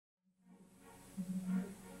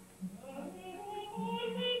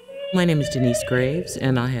My name is Denyce Graves,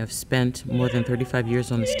 and I have spent more than 35 years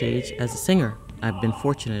on the stage as a singer. I've been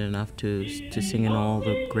fortunate enough to sing in all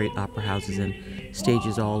the great opera houses and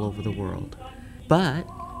stages all over the world. But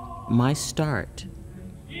my start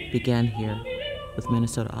began here with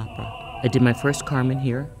Minnesota Opera. I did my first Carmen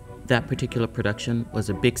here. That particular production was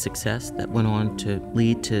a big success that went on to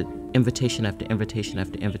lead to invitation after invitation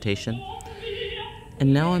after invitation.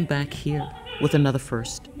 And now I'm back here with another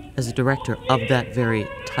first as a director of that very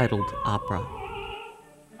titled opera.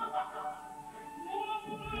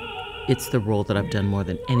 It's the role that I've done more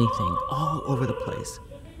than anything, all over the place.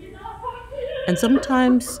 And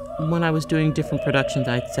sometimes when I was doing different productions,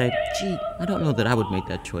 I'd say, gee, I don't know that I would make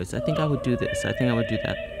that choice. I think I would do this. I think I would do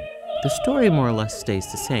that. The story more or less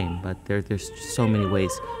stays the same, but there's so many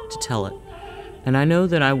ways to tell it. And I know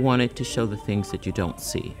that I wanted to show the things that you don't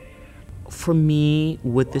see. For me,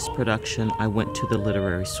 with this production, I went to the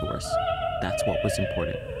literary source. That's what was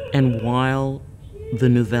important. And while the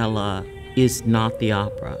novella is not the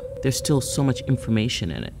opera, there's still so much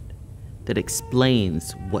information in it that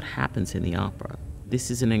explains what happens in the opera.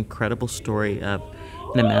 This is an incredible story of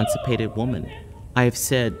an emancipated woman. I have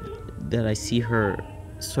said that I see her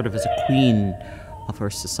sort of as a queen of her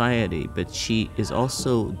society, but she is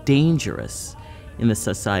also dangerous in the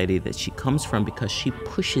society that she comes from because she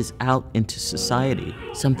pushes out into society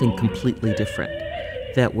something completely different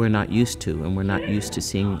that we're not used to, and we're not used to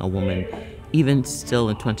seeing a woman, even still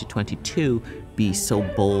in 2022, be so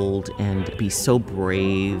bold and be so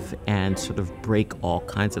brave and sort of break all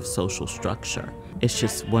kinds of social structure. It's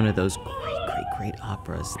just one of those great, great, great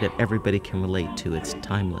operas that everybody can relate to. It's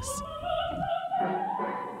timeless.